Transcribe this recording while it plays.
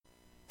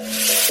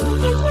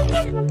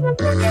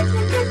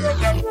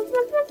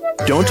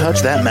Don't touch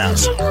that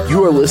mouse.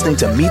 You are listening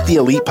to Meet the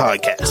Elite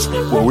Podcast,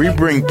 where we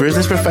bring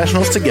business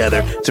professionals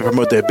together to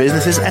promote their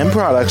businesses and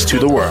products to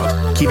the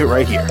world. Keep it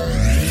right here.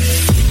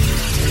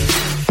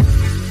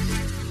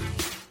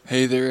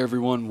 Hey there,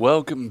 everyone.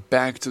 Welcome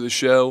back to the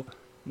show.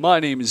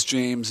 My name is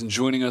James, and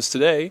joining us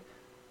today,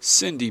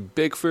 Cindy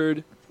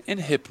Bickford in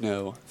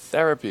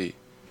Hypnotherapy.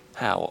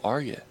 How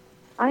are you?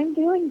 I'm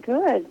doing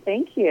good.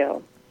 Thank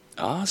you.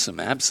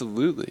 Awesome.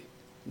 Absolutely.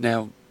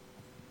 Now,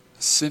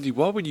 Cindy,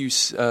 why don't you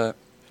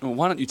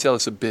tell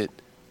us a bit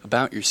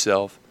about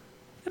yourself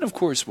and, of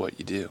course, what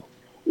you do?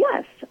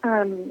 Yes.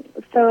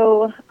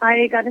 So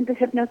I got into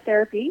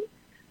hypnotherapy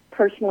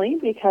personally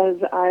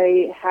because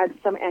I had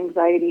some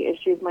anxiety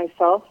issues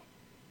myself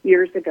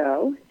years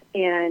ago,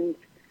 and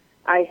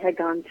I had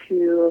gone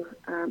to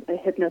a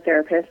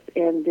hypnotherapist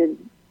and did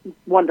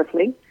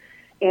wonderfully,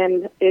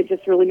 and it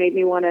just really made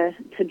me want to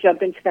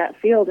jump into that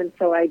field, and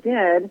so I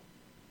did.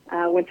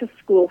 Went to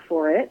school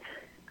for it.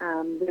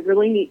 The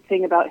really neat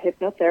thing about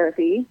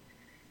hypnotherapy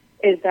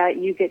is that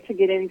you get to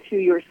get into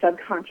your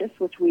subconscious,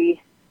 which we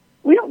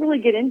don't really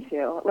get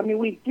into. I mean,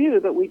 we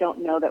do, but we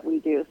don't know that we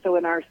do. So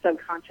in our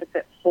subconscious,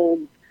 it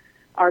holds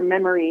our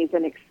memories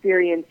and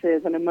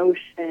experiences and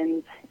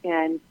emotions,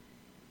 and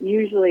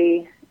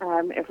usually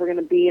if we're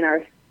going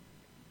to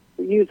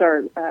use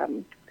our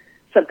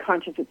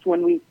subconscious, it's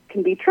when we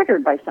can be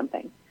triggered by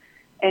something.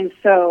 And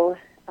so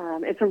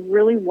it's a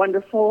really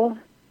wonderful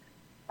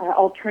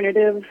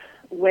alternative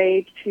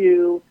way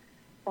to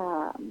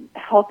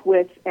help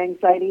with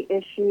anxiety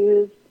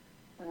issues,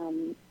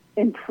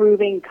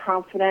 improving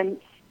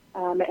confidence.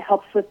 It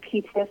helps with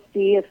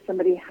PTSD if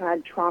somebody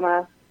had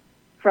trauma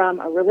from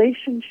a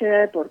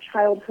relationship or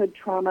childhood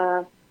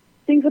trauma,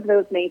 things of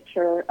those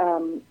nature.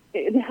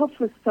 It helps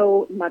with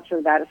so much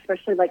of that,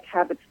 especially like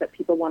habits that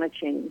people want to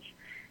change.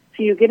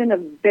 So you get in a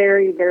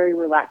very, very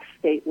relaxed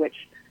state, which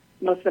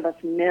most of us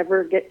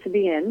never get to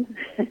be in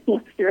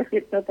unless you're in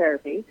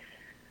hypnotherapy,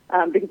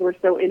 because we're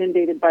so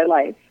inundated by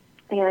life.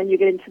 And you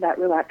get into that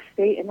relaxed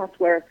state, and that's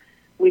where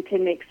we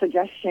can make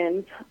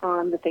suggestions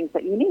on the things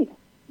that you need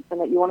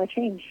and that you want to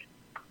change.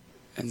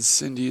 And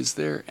Cindy, is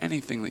there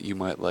anything that you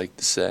might like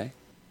to say?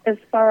 As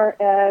far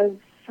as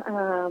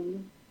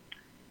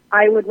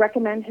I would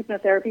recommend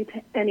hypnotherapy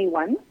to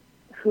anyone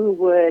who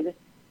would,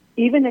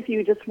 even if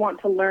you just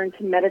want to learn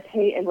to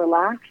meditate and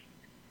relax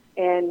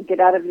and get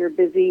out of your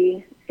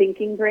busy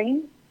thinking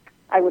brain,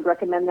 I would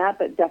recommend that,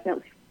 but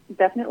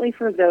definitely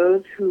for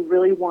those who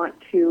really want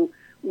to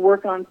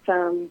work on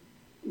some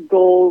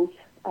goals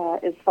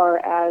as far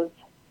as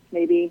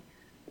maybe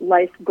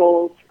life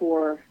goals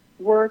for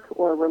work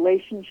or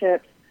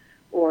relationships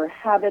or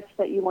habits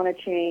that you want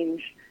to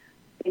change,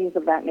 things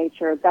of that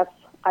nature.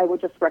 I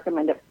would just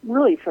recommend it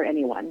really for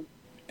anyone.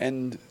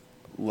 And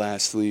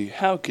lastly,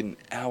 how can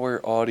our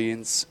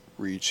audience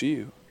reach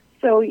you?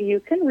 So you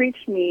can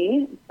reach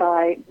me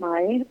by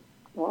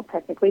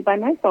technically by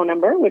my phone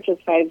number, which is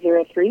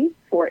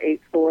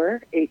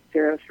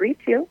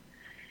 503-484-8032.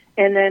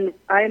 And then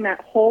I'm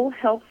at Whole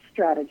Health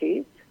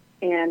Strategies,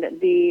 and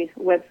the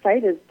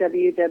website is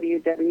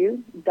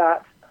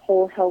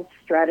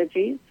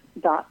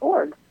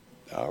www.wholehealthstrategies.org.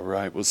 All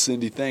right. Well,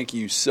 Cindy, thank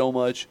you so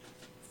much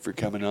for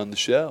coming on the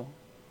show.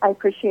 I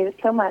appreciate it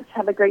so much.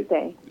 Have a great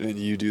day. And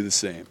you do the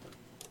same.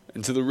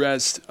 And to the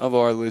rest of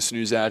our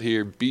listeners out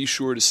here, be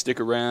sure to stick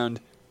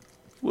around.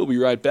 We'll be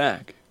right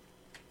back.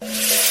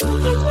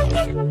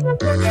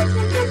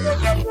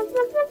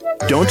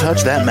 Don't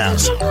touch that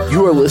mouse.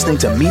 You are listening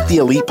to Meet the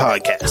Elite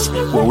Podcast,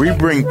 where we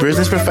bring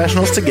business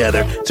professionals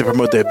together to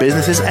promote their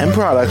businesses and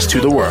products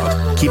to the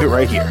world. Keep it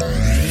right here.